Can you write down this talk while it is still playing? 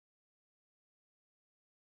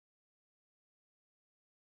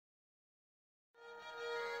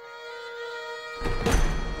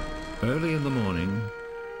Early in the morning,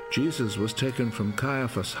 Jesus was taken from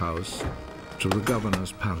Caiaphas' house to the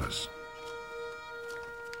governor's palace.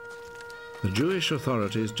 The Jewish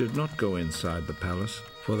authorities did not go inside the palace,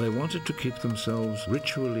 for they wanted to keep themselves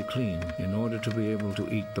ritually clean in order to be able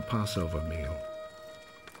to eat the Passover meal.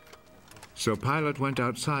 So Pilate went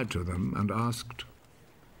outside to them and asked,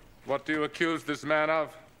 "What do you accuse this man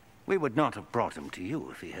of?" We would not have brought him to you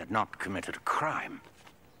if he had not committed a crime.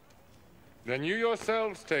 Then you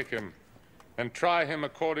yourselves take him and try him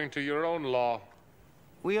according to your own law.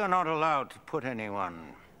 We are not allowed to put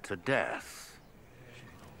anyone to death.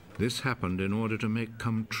 This happened in order to make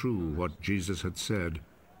come true what Jesus had said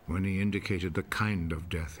when he indicated the kind of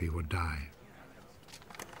death he would die.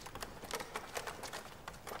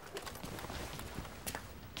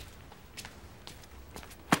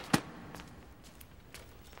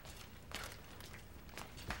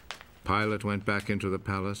 Pilate went back into the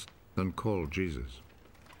palace and called Jesus.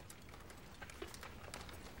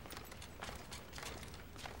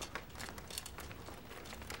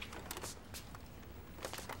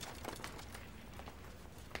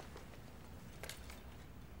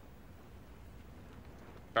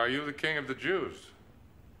 Are you the king of the Jews?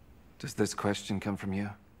 Does this question come from you?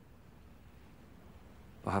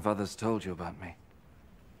 Or have others told you about me?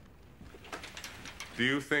 Do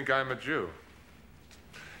you think I'm a Jew?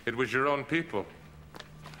 It was your own people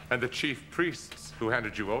and the chief priests who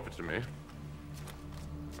handed you over to me.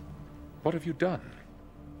 What have you done?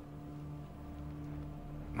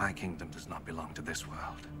 My kingdom does not belong to this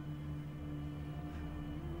world.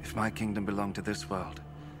 If my kingdom belonged to this world,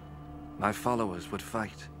 my followers would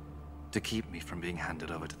fight to keep me from being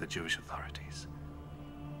handed over to the Jewish authorities.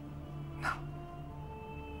 No.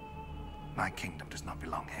 My kingdom does not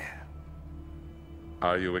belong here.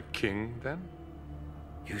 Are you a king, then?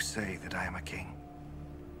 You say that I am a king.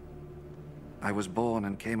 I was born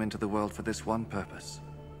and came into the world for this one purpose: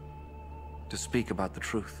 to speak about the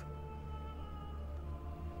truth.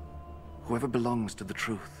 Whoever belongs to the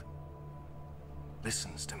truth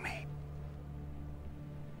listens to me.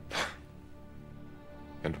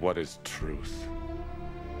 And what is truth?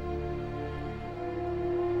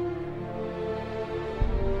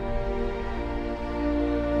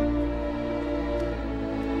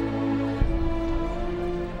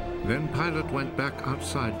 Then Pilate went back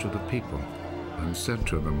outside to the people and said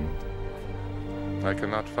to them, I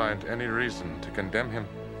cannot find any reason to condemn him,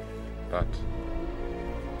 but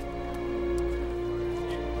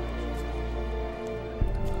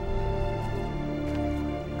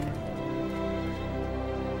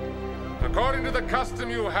according to the custom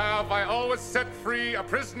you have, I always set free a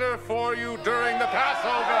prisoner for you during the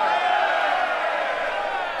Passover.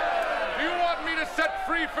 Do you want me to set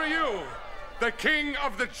free for you the King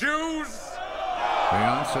of the Jews? They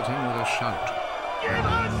answered him with a shout. Give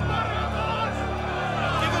us Barabbas!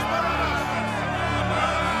 Give us Barabbas!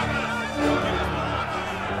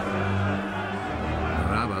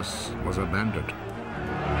 Barabbas was a bandit.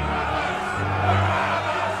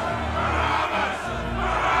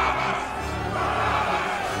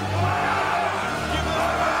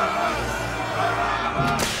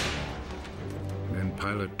 Then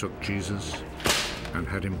Pilate took Jesus and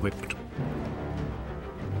had him whipped.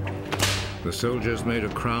 The soldiers made a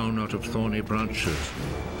crown out of thorny branches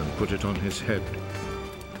and put it on his head.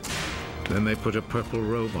 Then they put a purple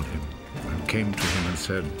robe on him and came to him and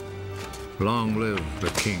said, Long live the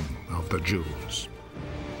King of the Jews.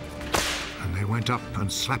 And they went up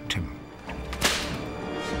and slapped him.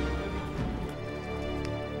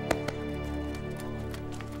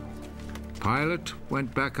 Pilate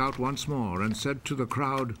went back out once more and said to the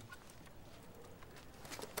crowd,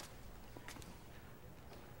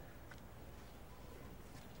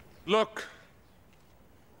 Look,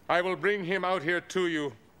 I will bring him out here to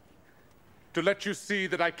you to let you see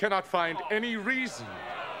that I cannot find any reason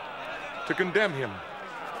to condemn him.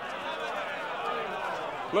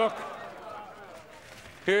 Look,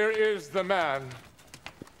 here is the man.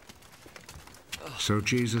 So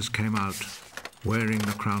Jesus came out, wearing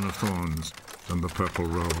the crown of thorns and the purple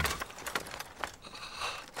robe.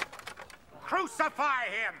 Crucify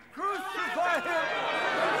him! Crucify him!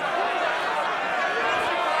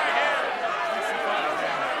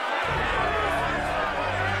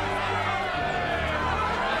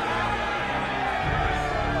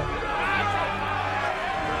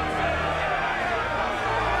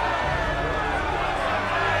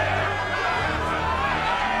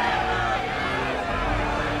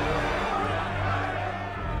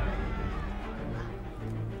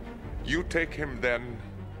 You take him then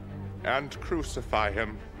and crucify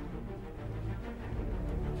him.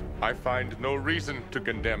 I find no reason to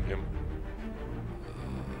condemn him.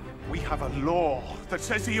 We have a law that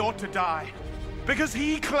says he ought to die because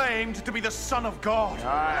he claimed to be the Son of God.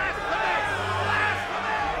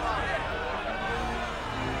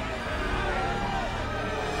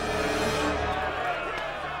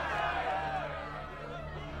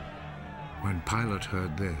 When Pilate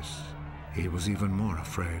heard this, he was even more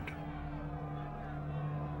afraid.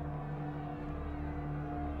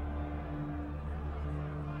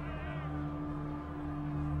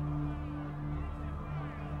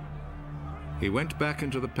 He went back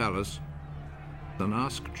into the palace and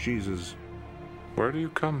asked Jesus, "Where do you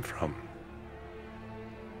come from?"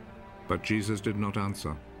 but Jesus did not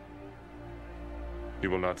answer.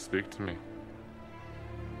 You will not speak to me.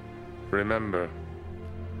 Remember,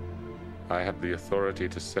 I have the authority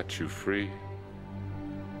to set you free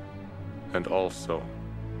and also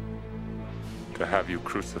to have you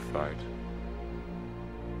crucified.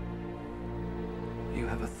 You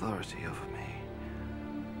have authority over me.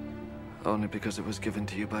 Only because it was given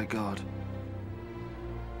to you by God.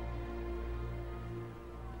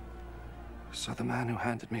 So the man who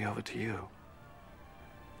handed me over to you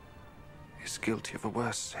is guilty of a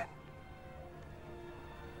worse sin.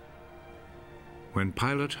 When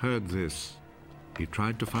Pilate heard this, he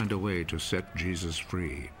tried to find a way to set Jesus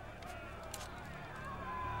free.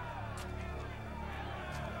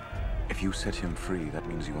 If you set him free, that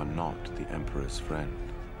means you are not the Emperor's friend.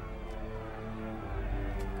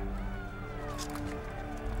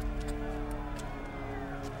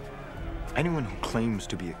 Anyone who claims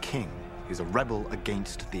to be a king is a rebel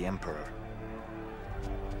against the Emperor.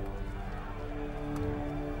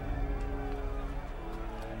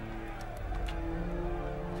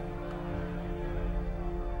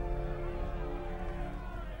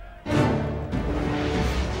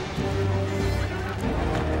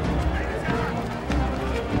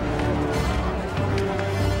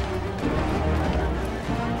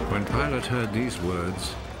 When Pilate heard these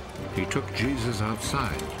words, he took Jesus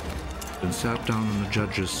outside and sat down on the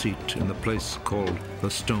judge's seat in the place called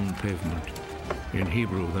the Stone Pavement. In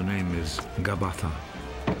Hebrew, the name is Gabbatha.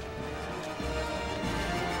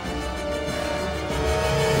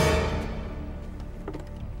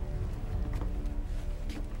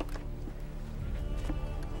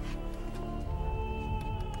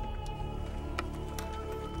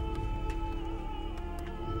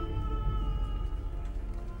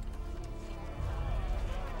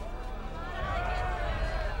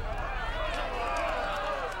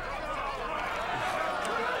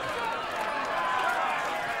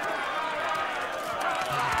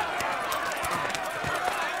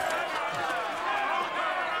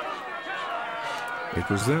 It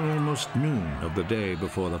was then almost noon of the day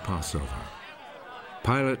before the Passover.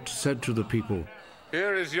 Pilate said to the people,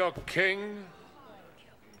 "Here is your king."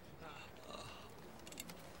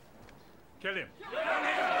 Kill him.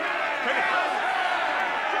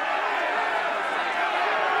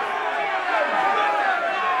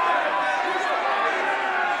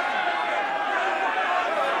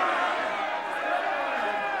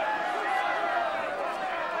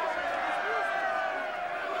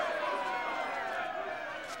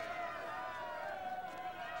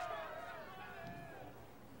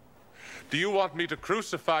 Do you want me to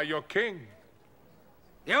crucify your king?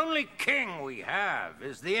 The only king we have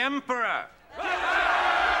is the Emperor.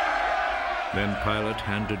 Then Pilate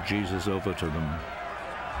handed Jesus over to them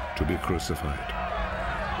to be crucified.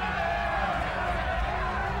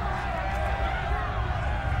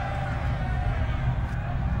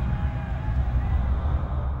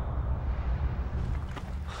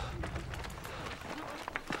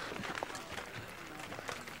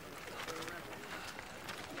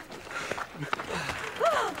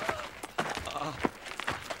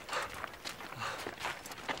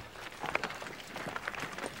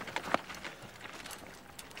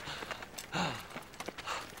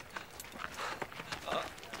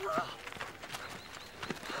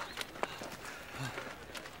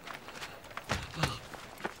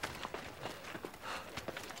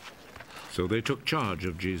 So they took charge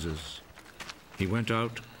of Jesus. He went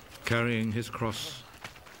out, carrying his cross,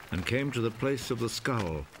 and came to the place of the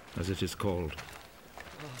skull, as it is called.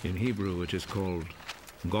 In Hebrew, it is called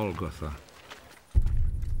Golgotha.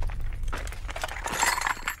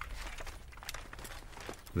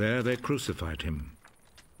 There they crucified him,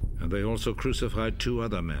 and they also crucified two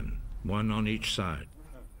other men, one on each side,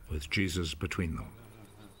 with Jesus between them.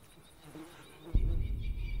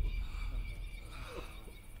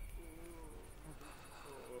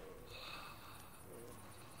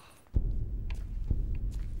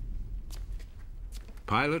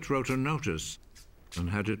 Pilate wrote a notice and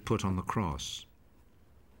had it put on the cross.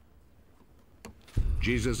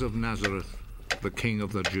 Jesus of Nazareth, the King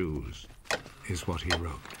of the Jews, is what he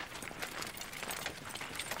wrote.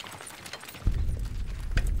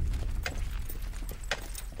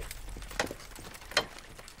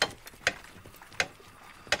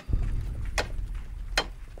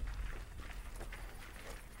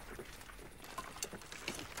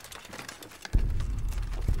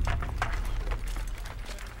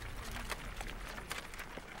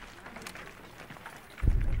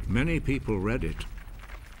 Many people read it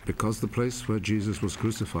because the place where Jesus was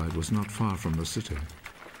crucified was not far from the city.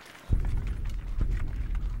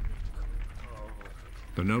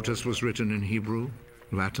 The notice was written in Hebrew,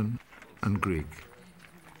 Latin, and Greek.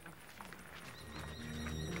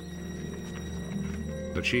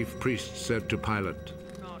 The chief priest said to Pilate,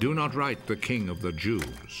 "Do not write the King of the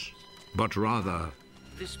Jews, but rather..."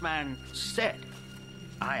 This man said,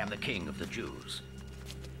 "I am the King of the Jews."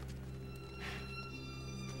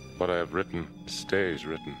 What I have written stays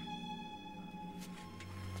written.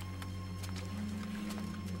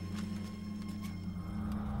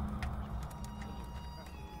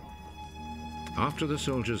 After the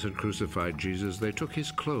soldiers had crucified Jesus, they took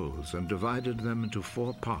his clothes and divided them into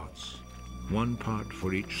 4 parts, 1 part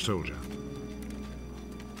for each soldier.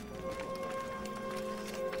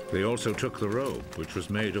 They also took the robe, which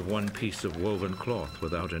was made of 1 piece of woven cloth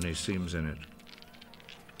without any seams in it.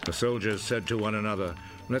 The soldiers said to one another,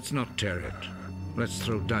 "Let's not tear it. Let's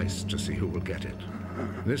throw dice to see who will get it."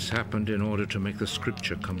 This happened in order to make the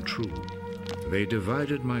scripture come true. They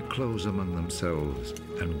divided my clothes among themselves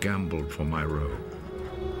and gambled for my robe.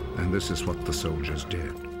 And this is what the soldiers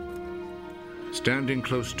did. Standing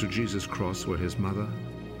close to Jesus' cross were his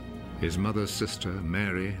mother's sister,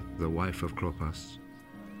 Mary, the wife of Clopas,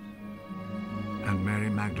 and Mary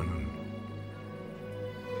Magdalene.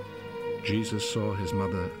 Jesus saw his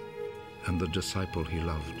mother and the disciple he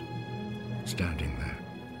loved standing there.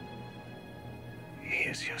 He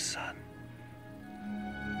is your son.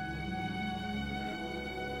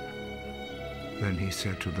 Then he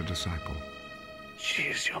said to the disciple, She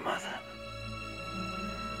is your mother.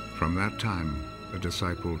 From that time, the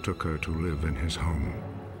disciple took her to live in his home.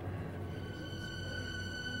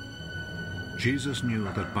 Jesus knew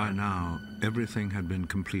that by now everything had been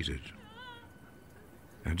completed.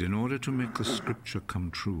 And in order to make the scripture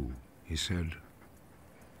come true, he said,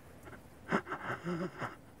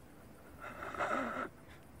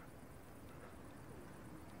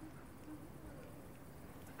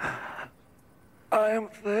 I am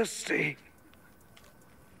thirsty.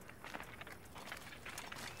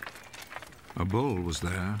 A bowl was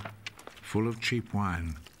there, full of cheap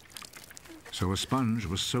wine. So a sponge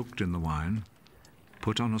was soaked in the wine,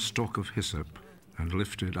 put on a stalk of hyssop, and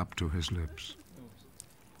lifted up to his lips.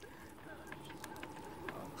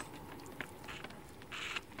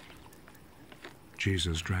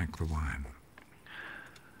 Jesus drank the wine.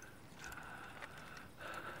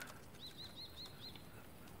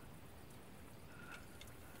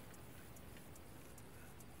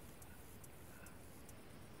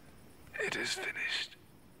 It is finished.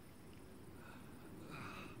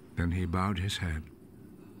 Then he bowed his head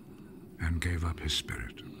and gave up his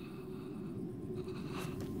spirit.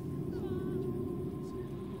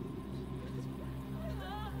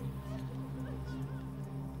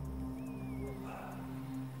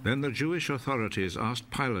 Then the Jewish authorities asked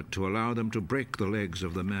Pilate to allow them to break the legs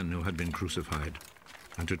of the men who had been crucified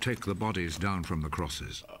and to take the bodies down from the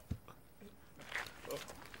crosses.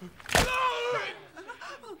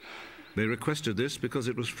 They requested this because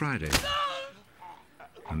it was Friday,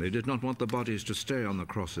 and they did not want the bodies to stay on the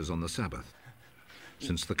crosses on the Sabbath,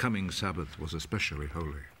 since the coming Sabbath was especially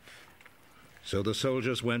holy. So the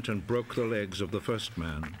soldiers went and broke the legs of the first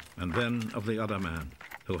man, and then of the other man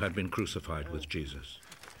who had been crucified with Jesus.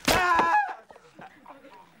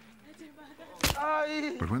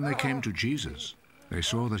 But when they came to Jesus, they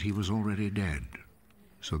saw that he was already dead,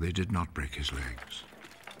 so they did not break his legs.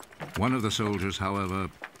 One of the soldiers, however,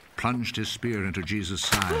 plunged his spear into Jesus'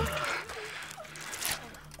 side.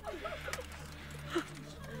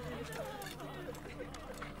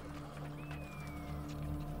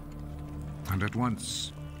 And at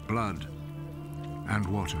once, blood and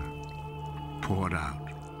water poured out.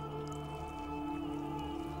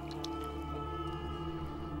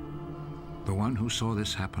 The one who saw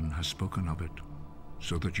this happen has spoken of it,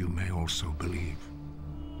 so that you may also believe.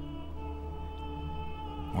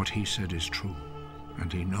 What he said is true,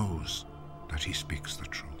 and he knows that he speaks the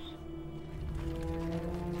truth.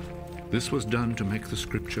 This was done to make the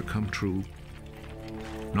scripture come true.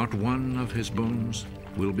 Not one of his bones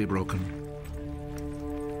will be broken.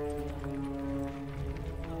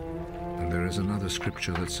 And there is another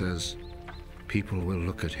scripture that says, people will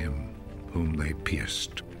look at him whom they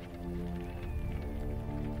pierced.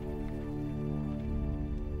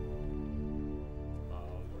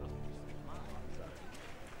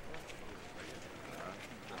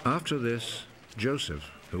 After this, Joseph,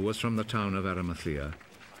 who was from the town of Arimathea,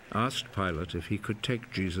 asked Pilate if he could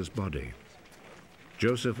take Jesus' body.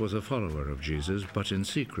 Joseph was a follower of Jesus, but in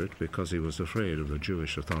secret because he was afraid of the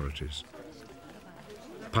Jewish authorities.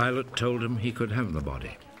 Pilate told him he could have the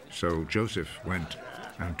body, so Joseph went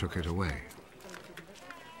and took it away.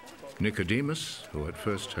 Nicodemus, who at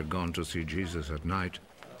first had gone to see Jesus at night,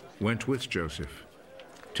 went with Joseph,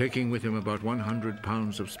 taking with him about 100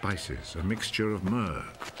 pounds of spices, a mixture of myrrh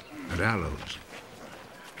and aloes.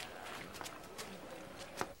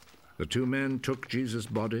 The two men took Jesus'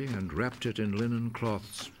 body and wrapped it in linen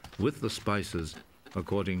cloths with the spices,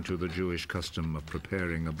 according to the Jewish custom of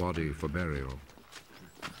preparing a body for burial.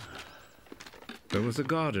 There was a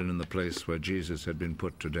garden in the place where Jesus had been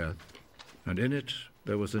put to death, and in it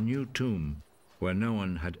there was a new tomb where no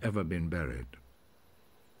one had ever been buried.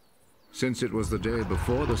 Since it was the day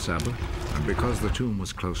before the Sabbath, and because the tomb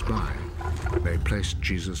was close by, they placed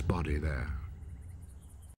Jesus' body there.